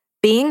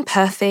Being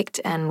perfect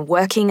and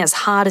working as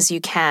hard as you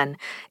can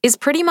is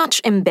pretty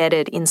much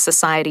embedded in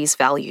society's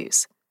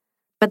values.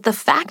 But the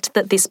fact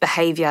that this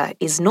behaviour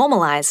is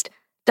normalised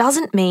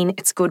doesn't mean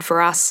it's good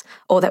for us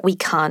or that we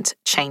can't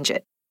change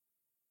it.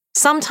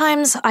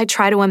 Sometimes I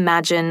try to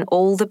imagine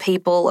all the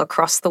people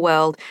across the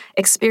world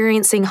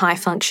experiencing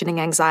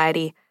high-functioning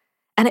anxiety,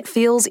 and it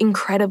feels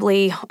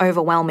incredibly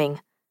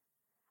overwhelming.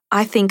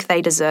 I think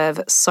they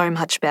deserve so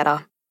much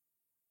better.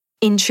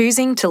 In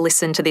choosing to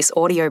listen to this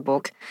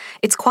audiobook,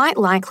 it's quite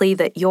likely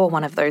that you're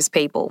one of those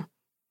people.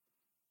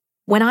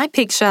 When I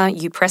picture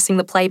you pressing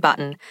the play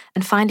button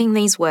and finding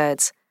these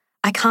words,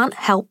 I can't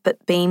help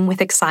but beam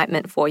with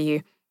excitement for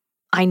you.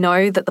 I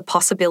know that the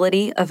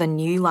possibility of a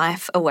new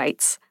life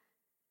awaits.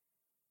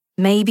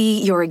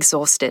 Maybe you're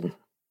exhausted.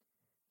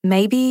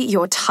 Maybe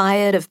you're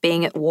tired of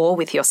being at war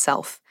with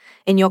yourself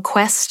in your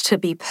quest to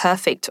be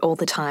perfect all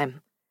the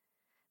time.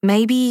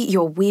 Maybe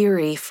you're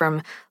weary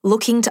from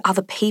looking to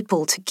other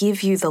people to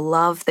give you the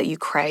love that you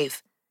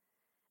crave.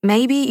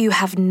 Maybe you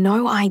have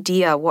no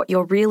idea what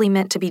you're really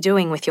meant to be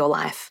doing with your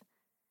life.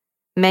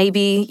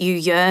 Maybe you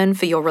yearn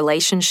for your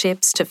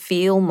relationships to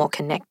feel more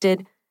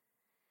connected.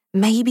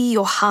 Maybe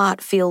your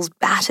heart feels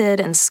battered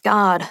and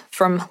scarred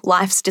from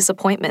life's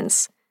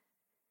disappointments.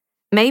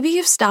 Maybe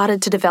you've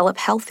started to develop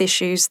health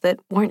issues that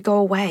won't go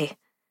away.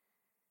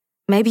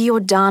 Maybe you're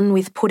done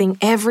with putting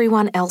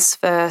everyone else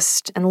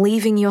first and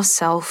leaving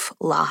yourself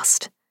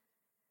last.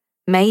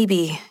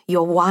 Maybe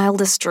your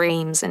wildest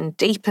dreams and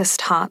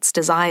deepest heart's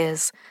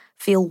desires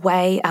feel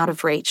way out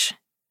of reach.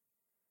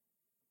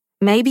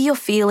 Maybe you're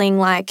feeling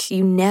like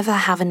you never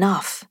have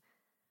enough.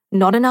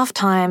 Not enough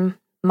time,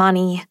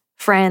 money,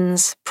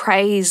 friends,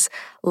 praise,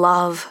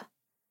 love.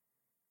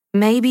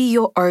 Maybe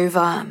you're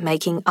over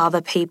making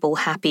other people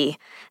happy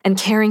and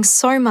caring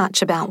so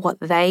much about what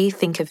they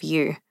think of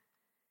you.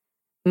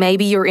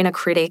 Maybe your inner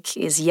critic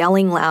is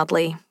yelling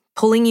loudly,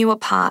 pulling you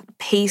apart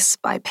piece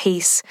by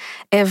piece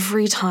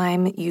every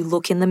time you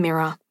look in the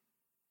mirror.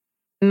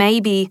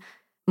 Maybe,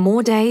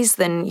 more days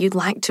than you'd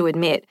like to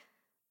admit,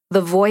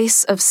 the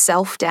voice of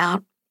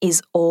self-doubt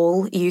is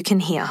all you can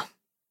hear.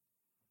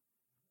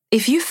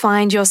 If you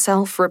find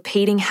yourself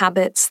repeating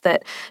habits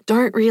that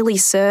don't really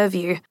serve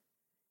you,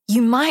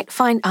 you might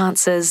find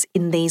answers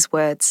in these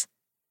words.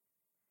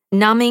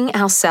 Numbing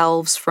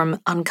ourselves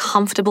from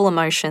uncomfortable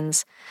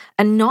emotions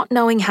and not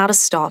knowing how to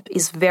stop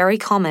is very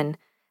common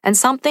and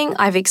something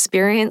I've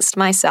experienced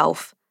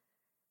myself.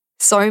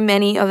 So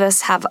many of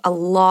us have a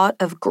lot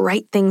of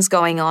great things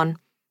going on,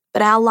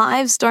 but our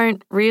lives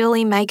don't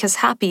really make us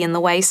happy in the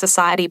way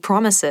society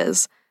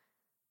promises.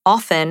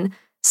 Often,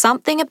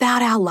 something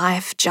about our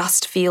life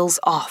just feels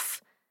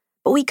off,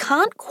 but we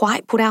can't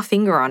quite put our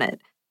finger on it.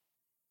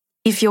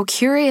 If you're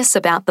curious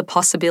about the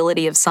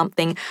possibility of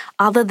something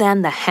other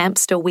than the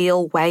hamster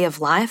wheel way of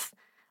life,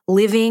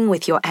 living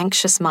with your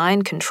anxious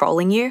mind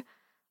controlling you,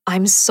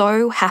 I'm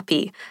so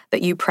happy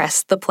that you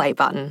pressed the play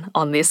button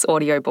on this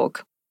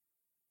audiobook.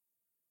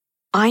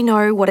 I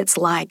know what it's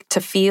like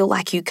to feel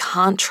like you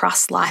can't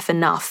trust life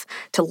enough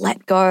to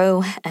let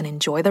go and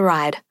enjoy the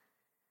ride.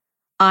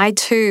 I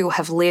too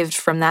have lived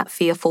from that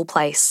fearful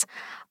place,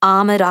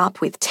 armoured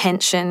up with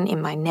tension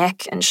in my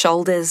neck and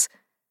shoulders.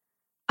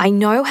 I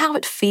know how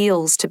it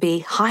feels to be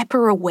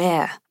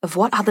hyper-aware of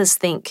what others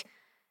think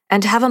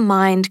and to have a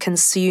mind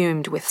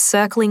consumed with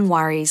circling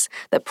worries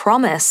that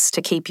promise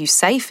to keep you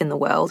safe in the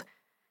world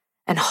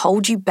and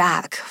hold you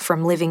back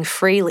from living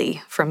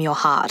freely from your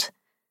heart.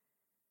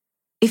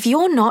 If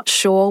you're not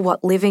sure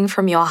what living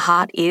from your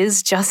heart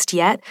is just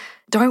yet,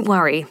 don't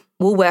worry,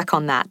 we'll work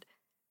on that.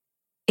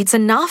 It's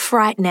enough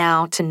right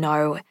now to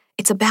know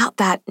it's about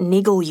that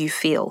niggle you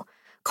feel,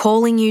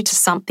 calling you to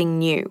something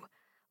new,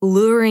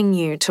 luring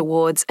you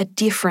towards a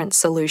different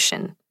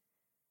solution.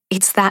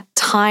 It's that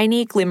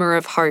tiny glimmer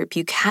of hope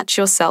you catch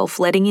yourself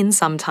letting in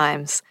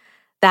sometimes,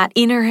 that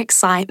inner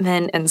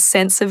excitement and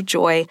sense of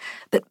joy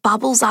that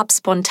bubbles up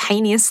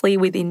spontaneously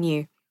within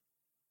you.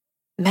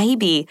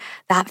 Maybe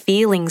that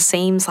feeling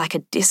seems like a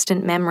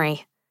distant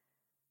memory,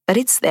 but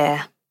it's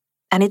there,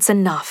 and it's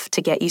enough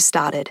to get you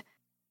started.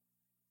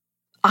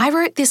 I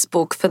wrote this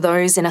book for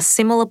those in a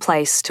similar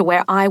place to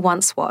where I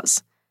once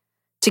was,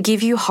 to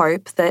give you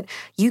hope that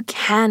you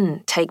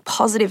can take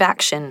positive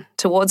action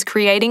towards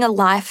creating a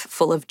life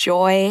full of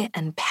joy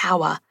and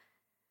power.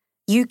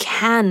 You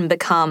can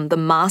become the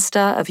master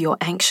of your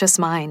anxious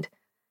mind.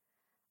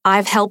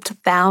 I've helped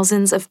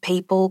thousands of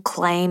people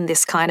claim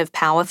this kind of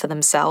power for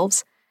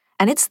themselves,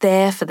 and it's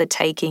there for the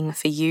taking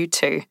for you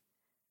too.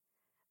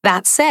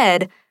 That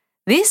said,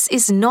 this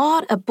is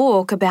not a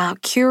book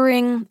about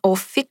curing or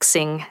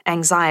fixing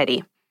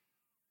anxiety.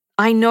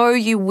 I know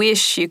you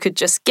wish you could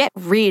just get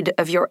rid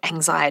of your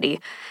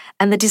anxiety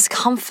and the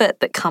discomfort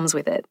that comes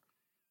with it.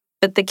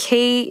 But the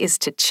key is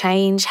to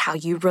change how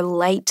you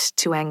relate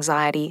to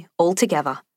anxiety altogether.